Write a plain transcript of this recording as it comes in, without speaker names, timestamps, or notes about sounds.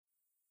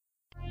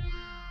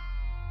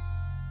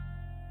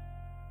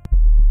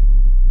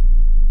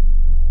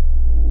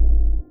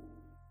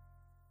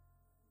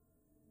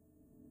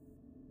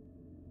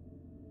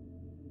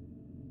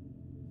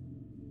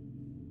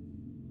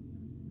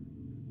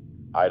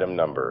Item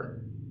number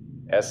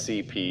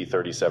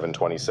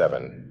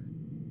SCP-3727.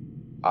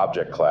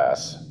 Object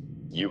Class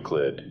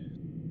Euclid.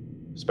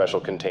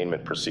 Special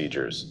Containment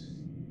Procedures.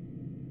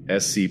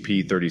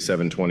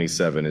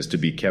 SCP-3727 is to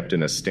be kept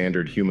in a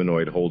standard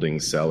humanoid holding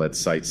cell at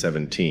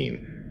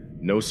Site-17.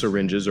 No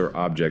syringes or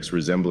objects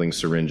resembling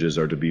syringes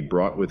are to be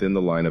brought within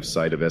the line of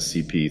sight of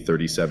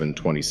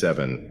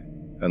SCP-3727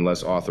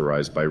 unless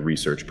authorized by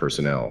research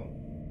personnel.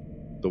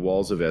 The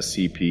walls of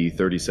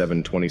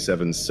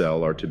SCP-3727's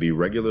cell are to be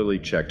regularly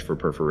checked for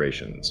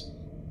perforations.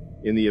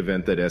 In the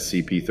event that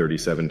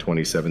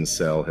SCP-3727's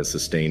cell has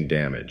sustained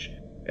damage,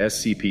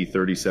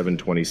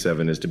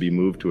 SCP-3727 is to be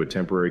moved to a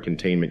temporary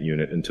containment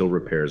unit until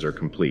repairs are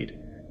complete.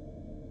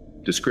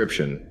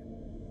 Description: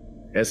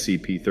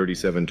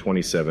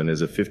 SCP-3727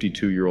 is a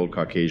 52-year-old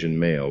Caucasian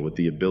male with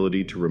the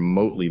ability to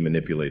remotely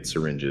manipulate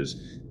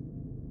syringes,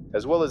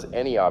 as well as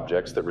any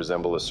objects that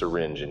resemble a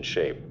syringe in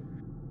shape.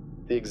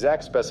 The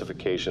exact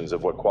specifications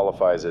of what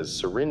qualifies as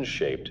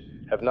syringe-shaped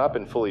have not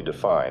been fully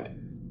defined,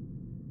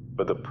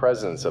 but the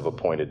presence of a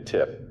pointed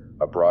tip,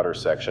 a broader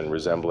section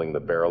resembling the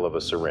barrel of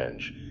a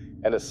syringe,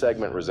 and a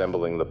segment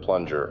resembling the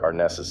plunger are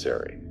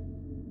necessary.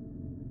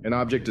 An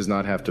object does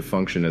not have to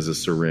function as a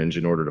syringe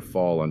in order to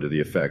fall under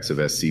the effects of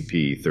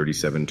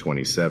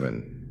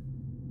SCP-3727.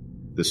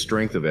 The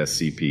strength of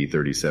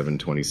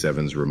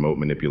SCP-3727's remote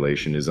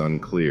manipulation is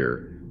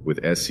unclear,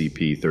 with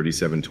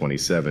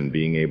SCP-3727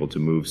 being able to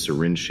move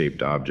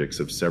syringe-shaped objects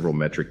of several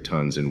metric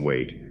tons in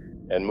weight,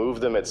 and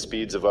move them at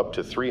speeds of up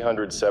to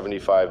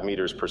 375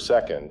 meters per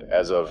second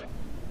as of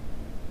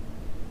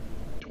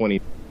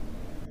 20,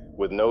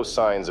 with no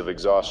signs of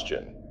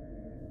exhaustion.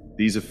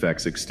 These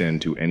effects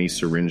extend to any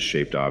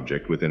syringe-shaped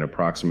object within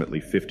approximately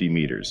 50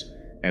 meters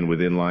and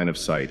within line of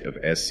sight of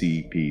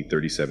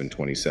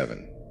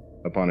SCP-3727.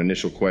 Upon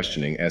initial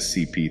questioning,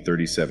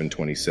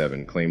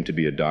 SCP-3727 claimed to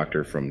be a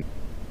doctor from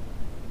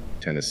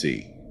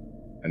Tennessee.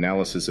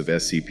 Analysis of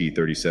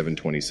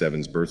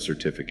SCP-3727's birth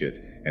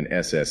certificate and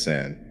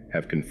SSN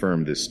have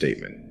confirmed this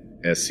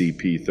statement.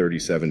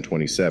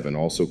 SCP-3727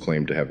 also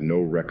claimed to have no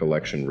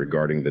recollection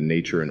regarding the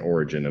nature and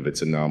origin of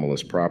its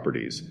anomalous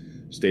properties,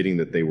 stating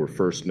that they were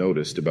first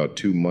noticed about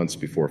 2 months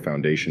before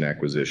Foundation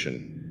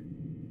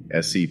acquisition.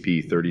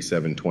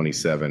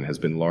 SCP-3727 has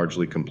been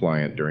largely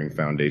compliant during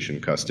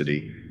Foundation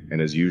custody and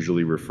has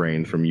usually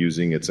refrained from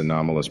using its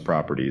anomalous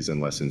properties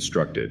unless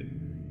instructed.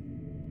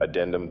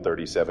 Addendum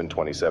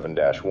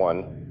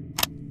 3727-1.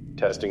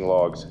 Testing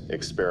Logs,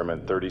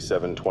 Experiment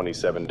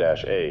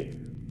 3727-A.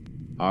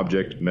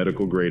 Object,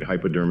 medical grade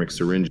hypodermic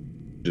syringe.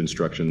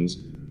 Instructions: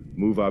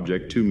 move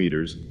object 2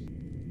 meters.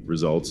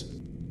 Results: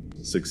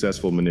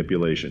 successful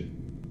manipulation.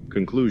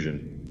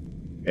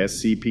 Conclusion: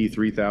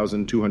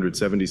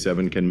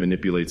 SCP-3277 can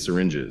manipulate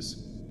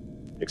syringes.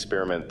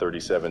 Experiment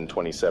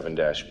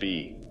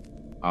 3727-B.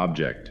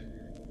 Object,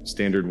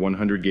 standard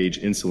 100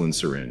 gauge insulin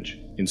syringe.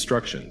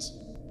 Instructions: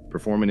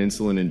 perform an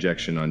insulin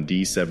injection on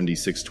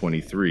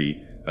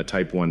D7623, a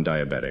type 1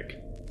 diabetic.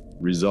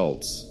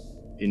 Results: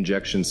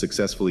 injection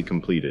successfully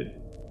completed.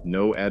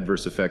 No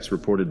adverse effects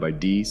reported by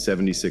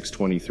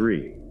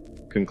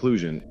D7623.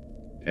 Conclusion: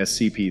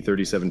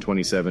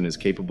 SCP-3727 is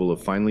capable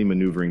of finely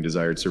maneuvering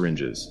desired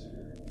syringes.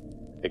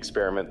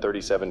 Experiment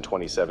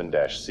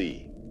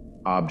 3727-C.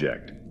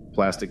 Object,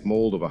 plastic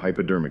mold of a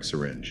hypodermic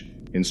syringe.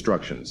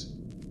 Instructions: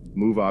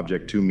 move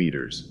object 2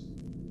 meters.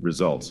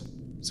 Results: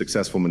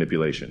 successful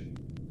manipulation.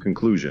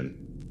 Conclusion: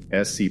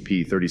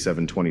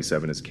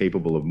 SCP-3727 is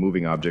capable of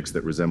moving objects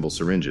that resemble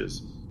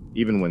syringes,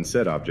 even when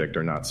said object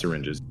are not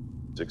syringes.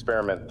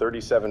 Experiment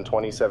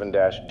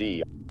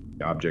 3727-D.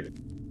 Object,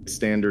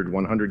 standard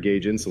 100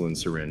 gauge insulin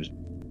syringe.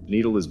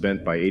 Needle is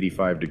bent by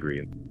 85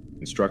 degrees.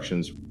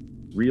 Instructions: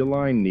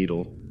 realign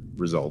needle.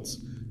 Results: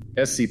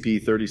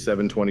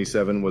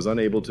 SCP-3727 was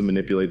unable to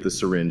manipulate the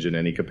syringe in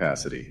any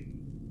capacity.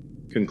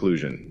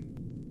 Conclusion: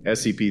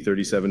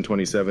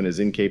 SCP-3727 is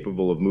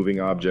incapable of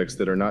moving objects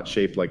that are not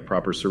shaped like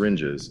proper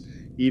syringes,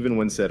 even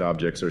when said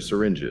objects are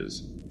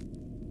syringes.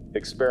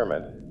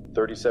 Experiment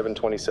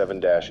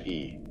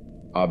 3727-E.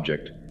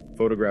 Object,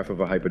 photograph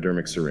of a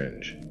hypodermic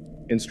syringe.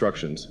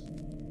 Instructions: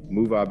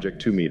 move object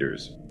 2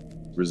 meters.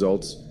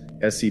 Results: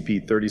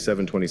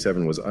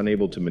 SCP-3727 was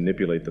unable to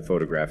manipulate the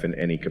photograph in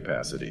any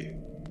capacity.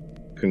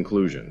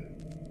 Conclusion: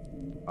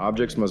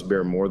 objects must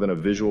bear more than a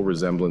visual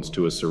resemblance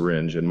to a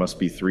syringe and must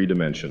be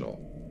 3-dimensional.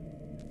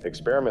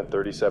 Experiment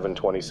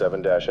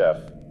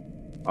 3727-F.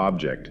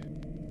 Object,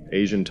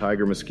 Asian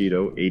tiger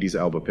mosquito Aedes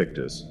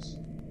albopictus.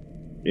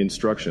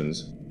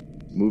 Instructions: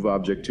 move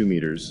object 2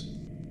 meters.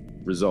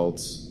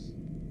 Results: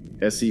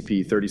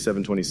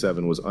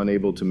 SCP-3727 was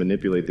unable to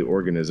manipulate the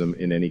organism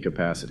in any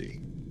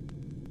capacity.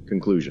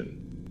 Conclusion: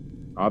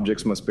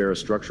 objects must bear a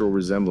structural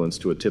resemblance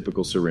to a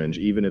typical syringe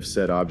even if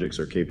said objects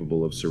are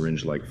capable of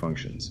syringe-like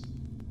functions.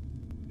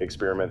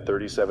 Experiment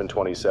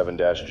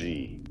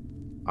 3727-G.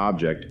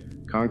 Object,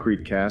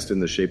 concrete cast in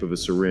the shape of a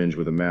syringe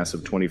with a mass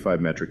of 25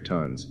 metric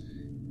tons.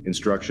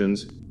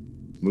 Instructions: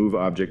 move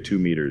object 2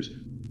 meters.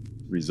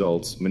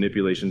 Results: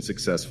 manipulation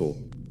successful.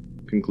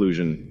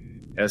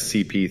 Conclusion: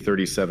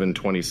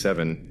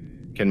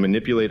 SCP-3727 can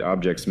manipulate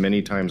objects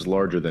many times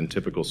larger than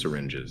typical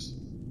syringes.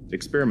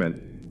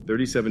 Experiment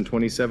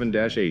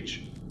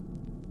 3727-H.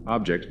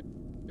 Object: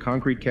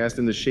 concrete cast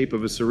in the shape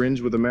of a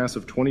syringe with a mass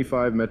of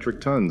 25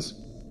 metric tons.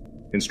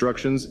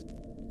 Instructions: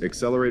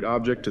 accelerate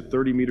object to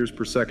 30 meters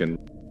per second.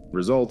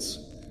 Results: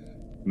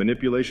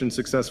 manipulation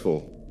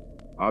successful.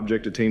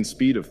 Object attains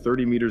speed of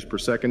 30 meters per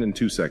second in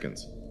 2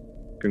 seconds.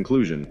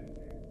 Conclusion: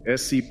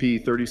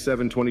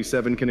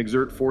 SCP-3727 can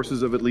exert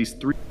forces of at least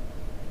 3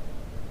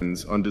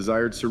 on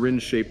desired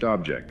syringe-shaped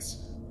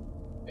objects.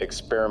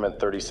 Experiment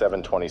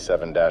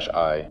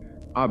 3727-I.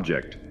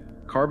 Object: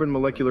 carbon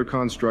molecular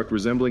construct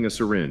resembling a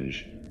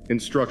syringe.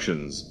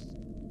 Instructions: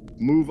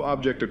 move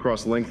object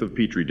across length of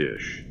petri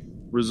dish.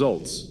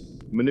 Results: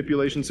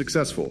 manipulation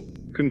successful.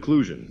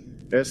 Conclusion: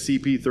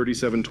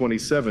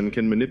 SCP-3727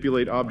 can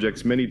manipulate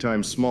objects many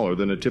times smaller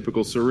than a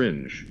typical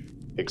syringe.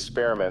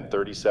 Experiment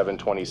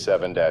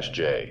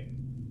 3727-J.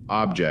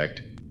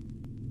 Object: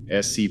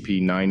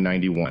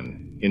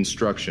 SCP-991.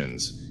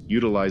 Instructions: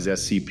 utilize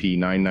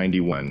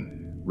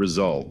SCP-991.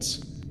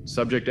 Results: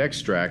 subject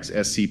extracts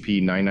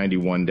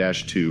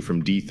SCP-991-2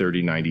 from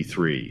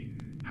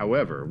D-3093.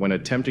 However, when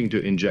attempting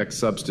to inject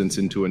substance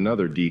into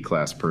another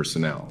D-Class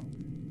personnel,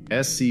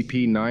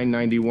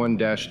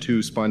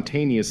 SCP-991-2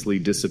 spontaneously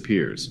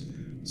disappears.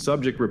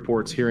 Subject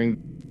reports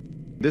hearing,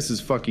 "This is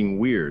fucking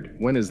weird,"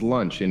 when is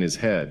lunch in his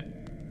head.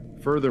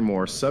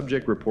 Furthermore,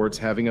 subject reports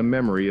having a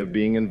memory of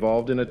being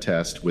involved in a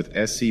test with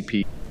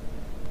SCP,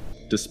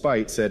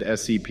 despite said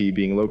SCP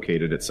being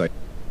located at site.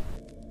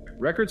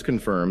 Records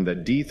confirm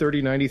that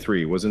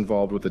D-3093 was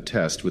involved with a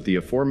test with the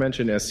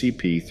aforementioned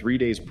SCP 3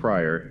 days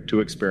prior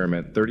to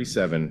Experiment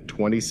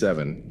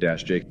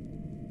 3727-J.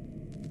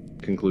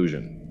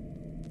 Conclusion: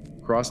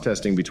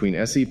 cross-testing between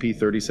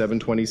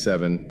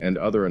SCP-3727 and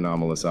other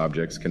anomalous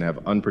objects can have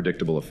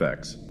unpredictable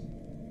effects.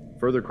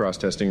 Further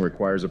cross-testing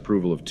requires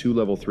approval of 2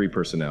 Level 3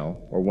 personnel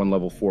or 1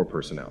 Level 4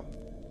 personnel.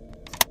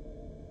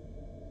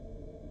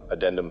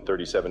 Addendum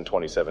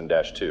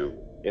 3727-2,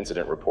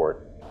 Incident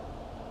Report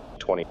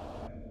 20.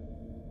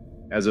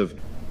 As of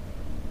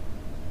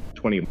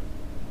 20,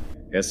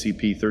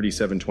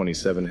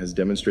 SCP-3727 has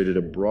demonstrated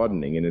a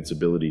broadening in its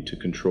ability to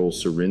control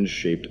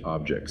syringe-shaped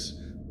objects.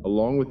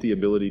 Along with the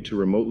ability to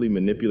remotely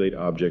manipulate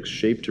objects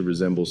shaped to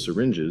resemble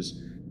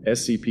syringes,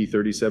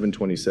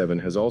 SCP-3727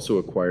 has also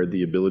acquired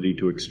the ability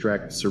to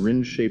extract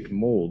syringe-shaped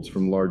molds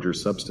from larger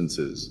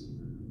substances.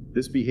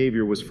 This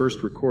behavior was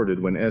first recorded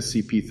when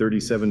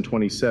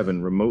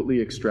SCP-3727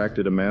 remotely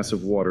extracted a mass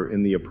of water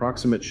in the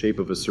approximate shape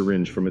of a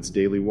syringe from its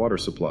daily water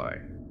supply.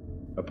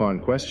 Upon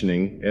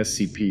questioning,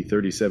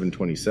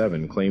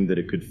 SCP-3727 claimed that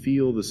it could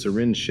feel the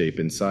syringe shape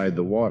inside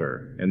the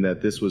water, and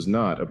that this was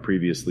not a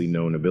previously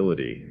known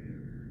ability.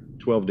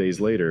 12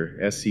 days later,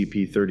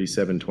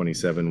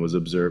 SCP-3727 was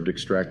observed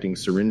extracting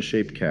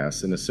syringe-shaped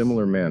casts in a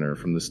similar manner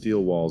from the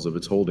steel walls of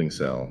its holding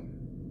cell.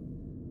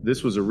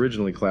 This was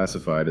originally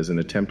classified as an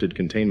attempted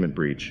containment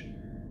breach,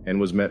 and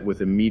was met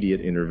with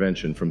immediate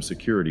intervention from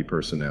security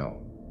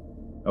personnel.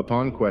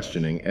 Upon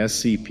questioning,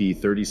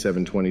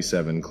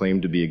 SCP-3727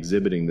 claimed to be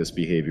exhibiting this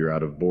behavior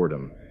out of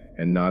boredom,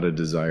 and not a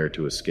desire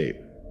to escape.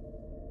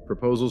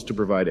 Proposals to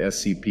provide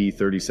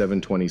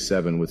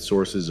SCP-3727 with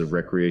sources of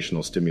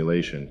recreational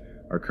stimulation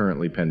are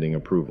currently pending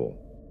approval.